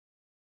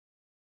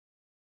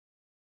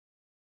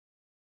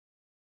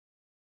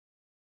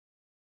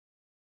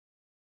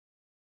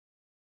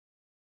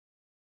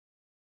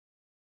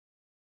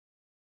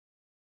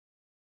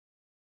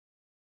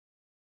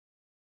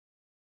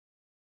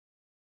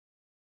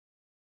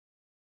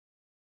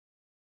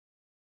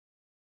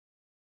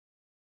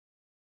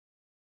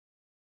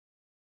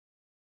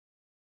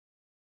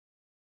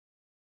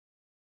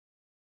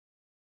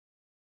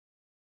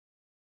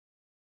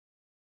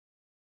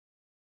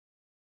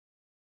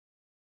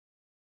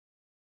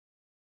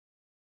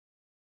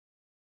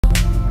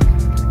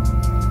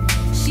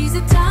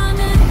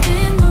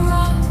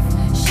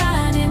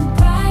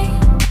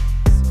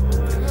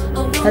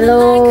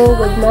Hello,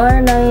 good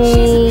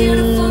morning,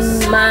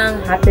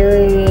 Mang. Happy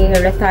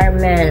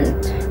retirement.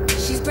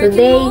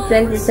 Today,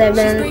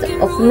 27th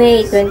of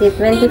May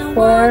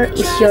 2024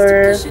 is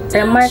your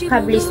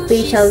remarkably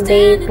special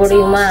day for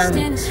you,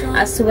 Mang,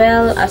 as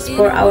well as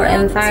for our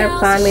entire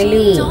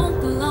family.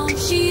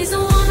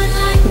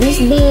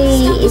 This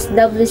day is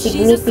doubly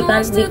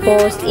significant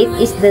because it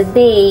is the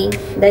day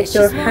that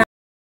your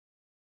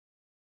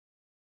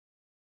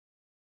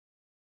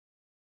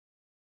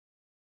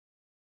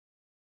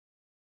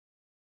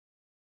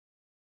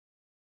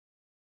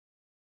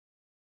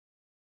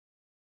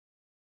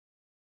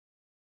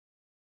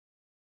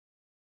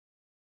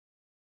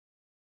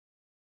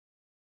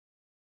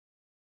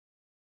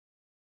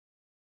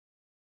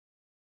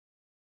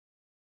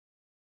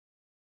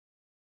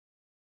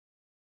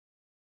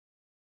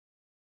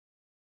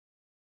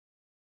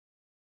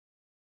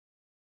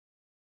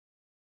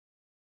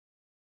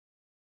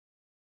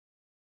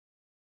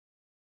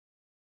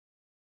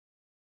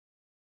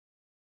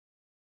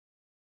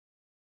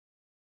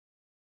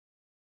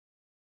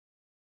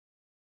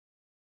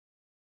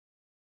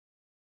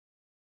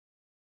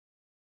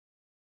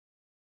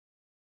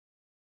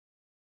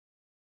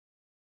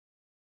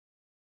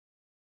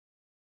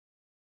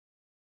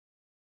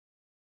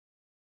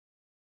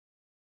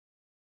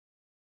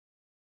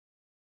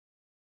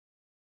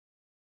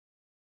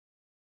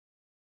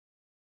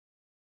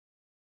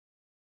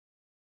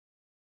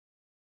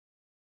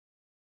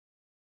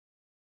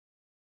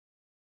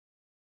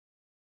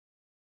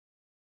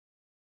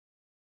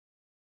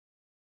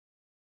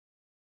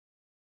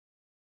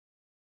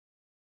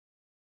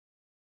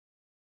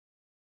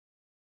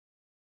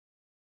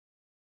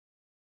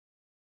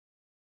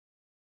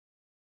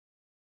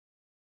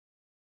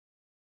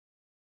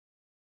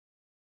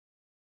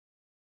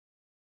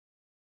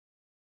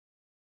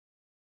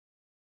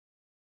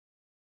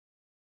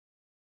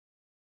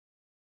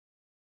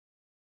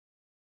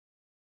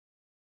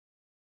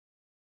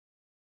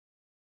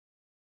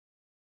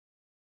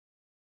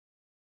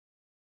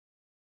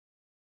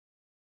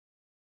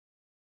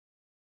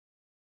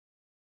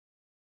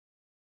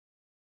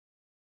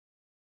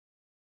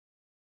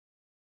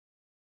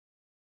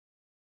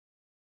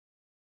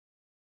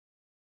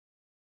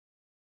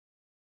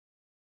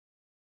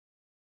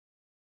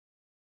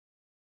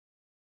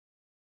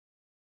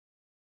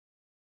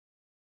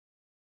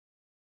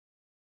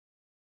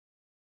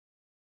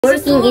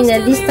working in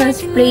a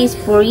distance place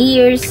for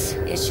years,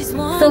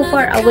 so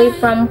far away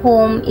from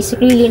home is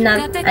really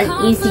not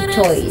an easy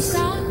choice.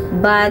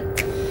 But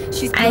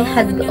I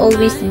had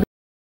always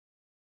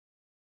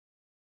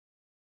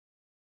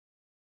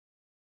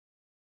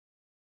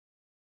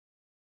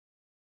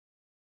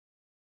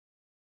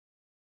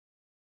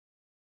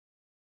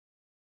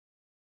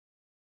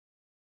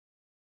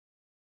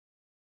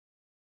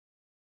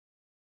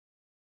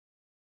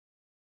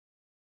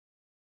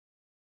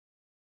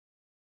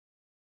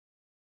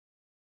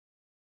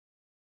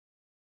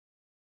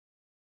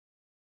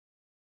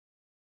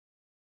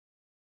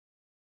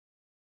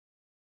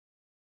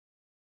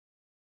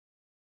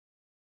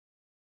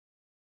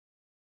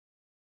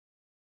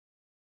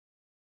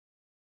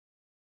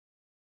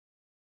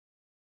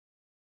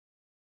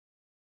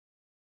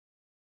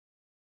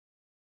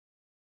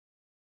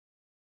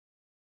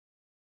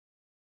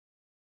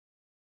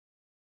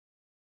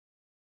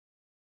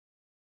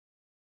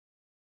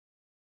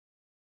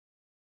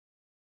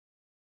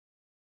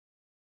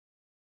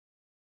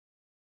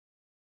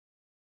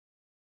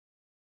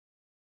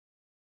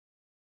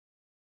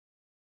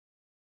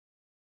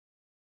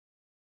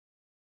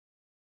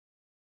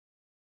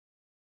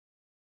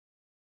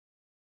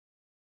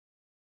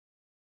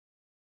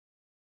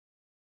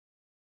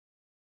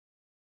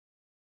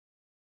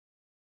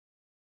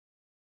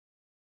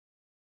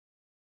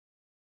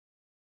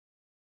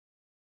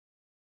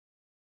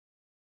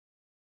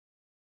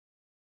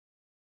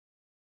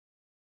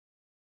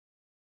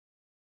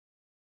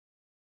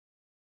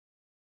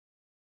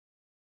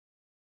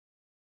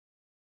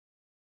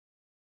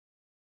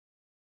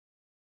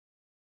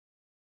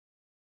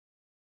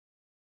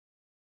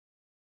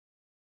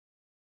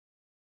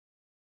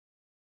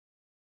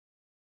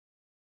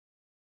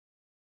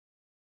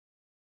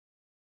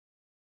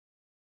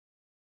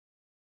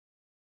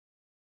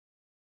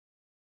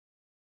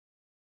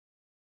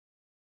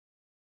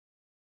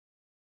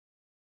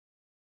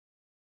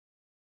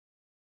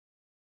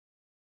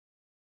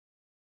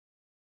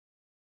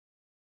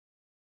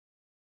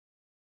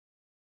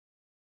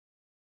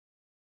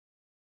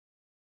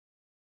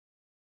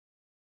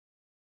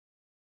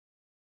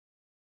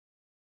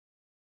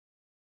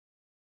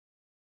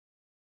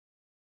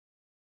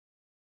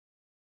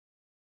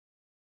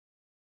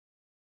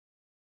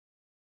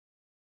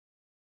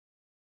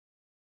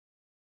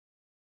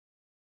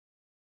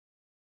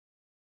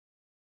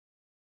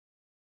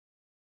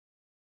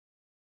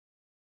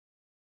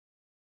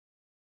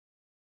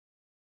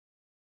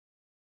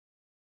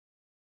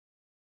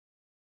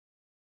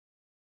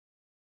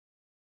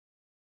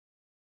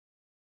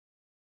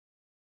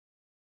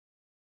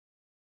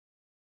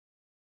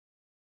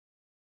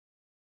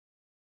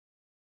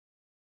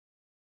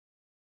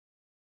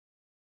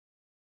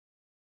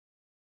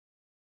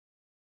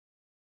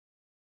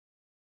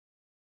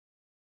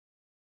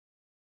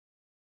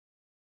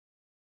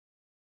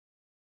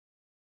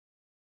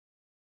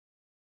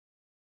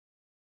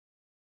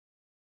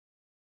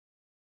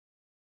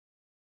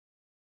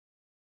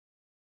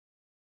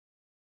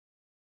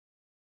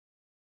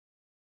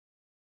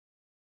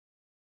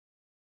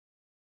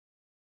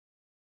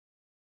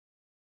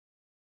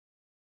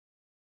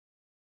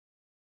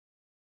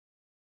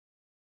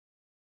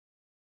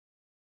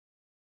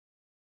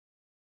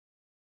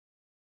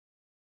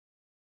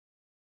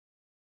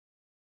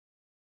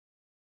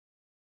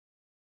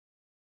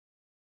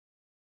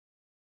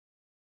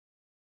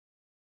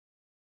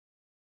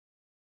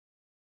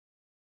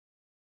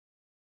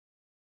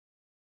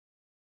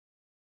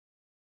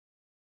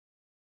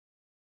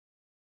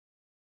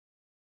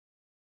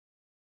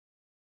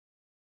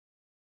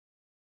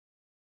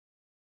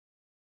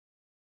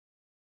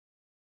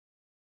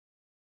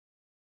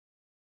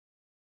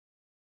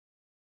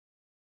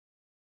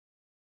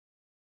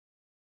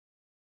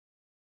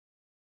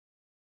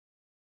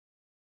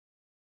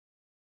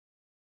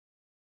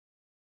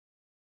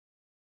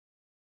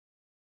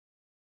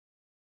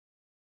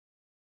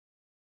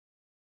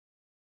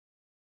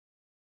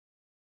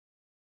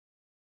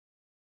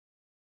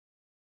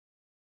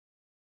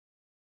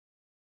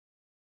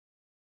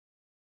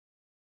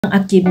ang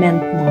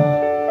achievement mo.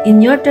 In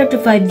your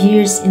 35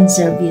 years in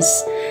service,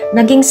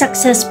 naging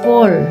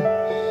successful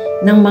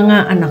ng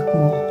mga anak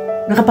mo.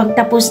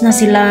 Nakapagtapos na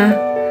sila,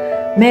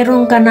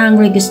 meron ka ng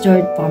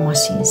registered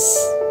pharmacist.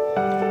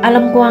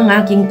 Alam ko ang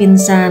aking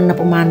pinsan na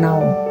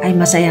pumanaw ay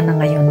masaya na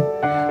ngayon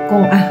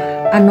kung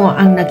ano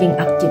ang naging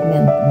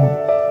achievement mo.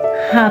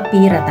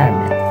 Happy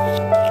retirement.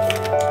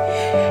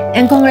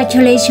 And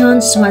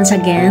congratulations once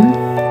again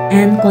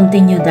and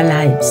continue the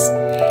lives.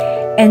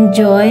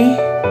 Enjoy,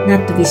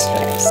 not to be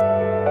stressed.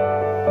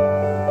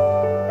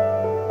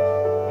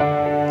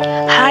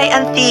 Hi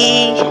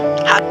Auntie!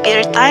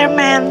 Happy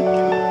retirement!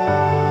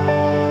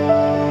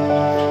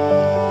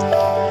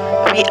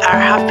 We are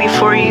happy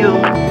for you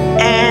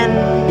and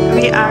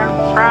we are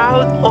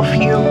proud of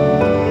you.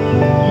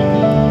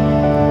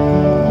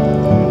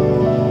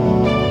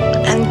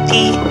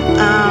 Auntie,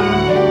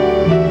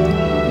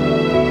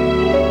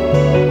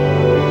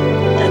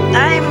 the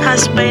time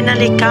has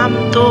finally come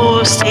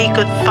to say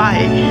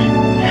goodbye.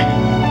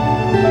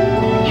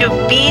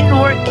 You've been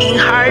working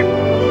hard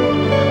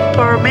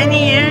for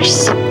many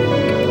years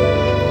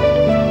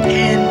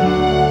and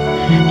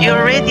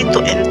you're ready to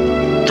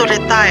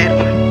retire.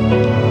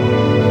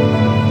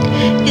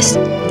 It's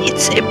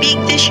a big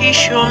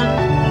decision,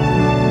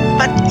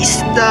 but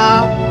it's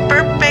the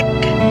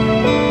perfect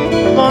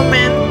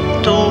moment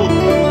to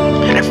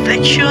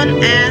reflection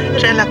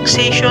and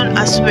relaxation,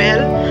 as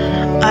well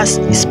as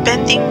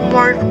spending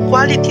more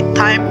quality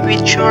time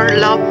with your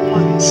loved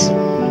ones.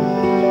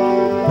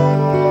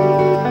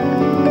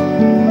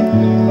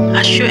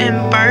 As you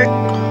embark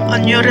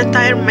on your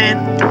retirement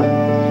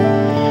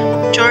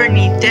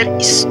journey, there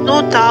is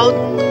no doubt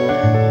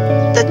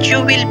that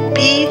you will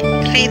be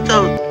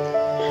riddled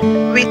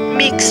with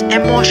mixed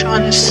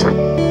emotions.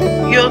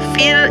 You'll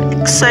feel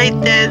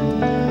excited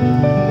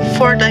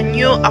for the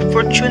new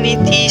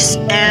opportunities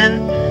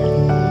and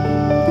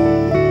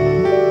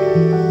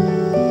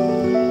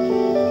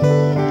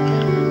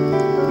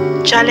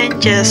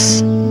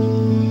challenges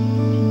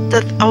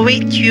that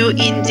await you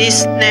in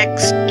this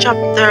next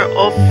chapter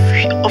of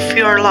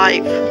your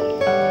life.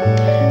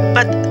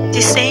 But at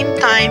the same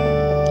time,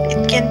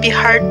 it can be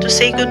hard to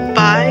say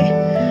goodbye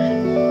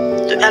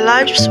to a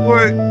life's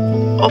work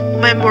of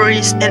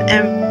memories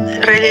and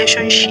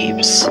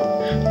relationships,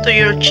 to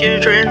your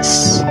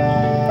children's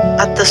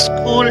at the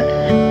school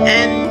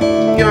and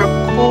your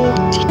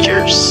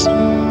co-teachers.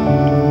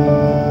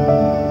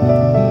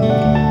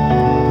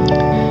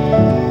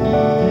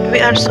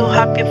 We are so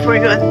happy for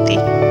you,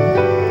 Auntie.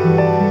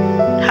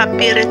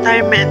 Happy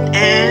retirement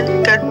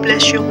and God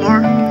bless you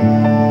more.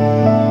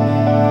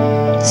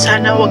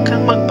 Sana wag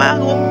kang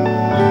magbago.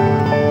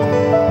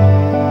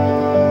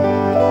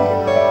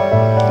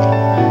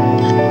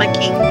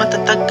 Maging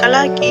matatag ka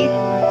lagi.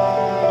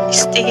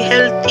 Stay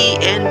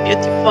healthy and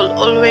beautiful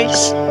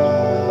always.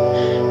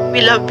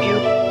 We love you.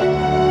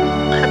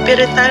 Happy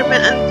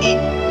retirement,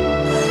 Auntie.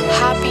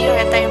 Happy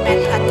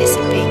retirement, Auntie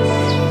Siping.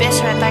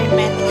 Best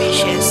retirement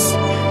wishes.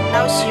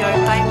 Now's your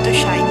time to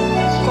shine.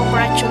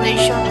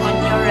 Congratulations on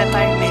your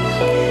retirement.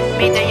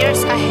 May the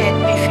years ahead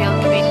be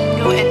filled with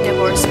new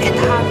endeavors and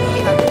happy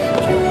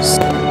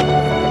adventures.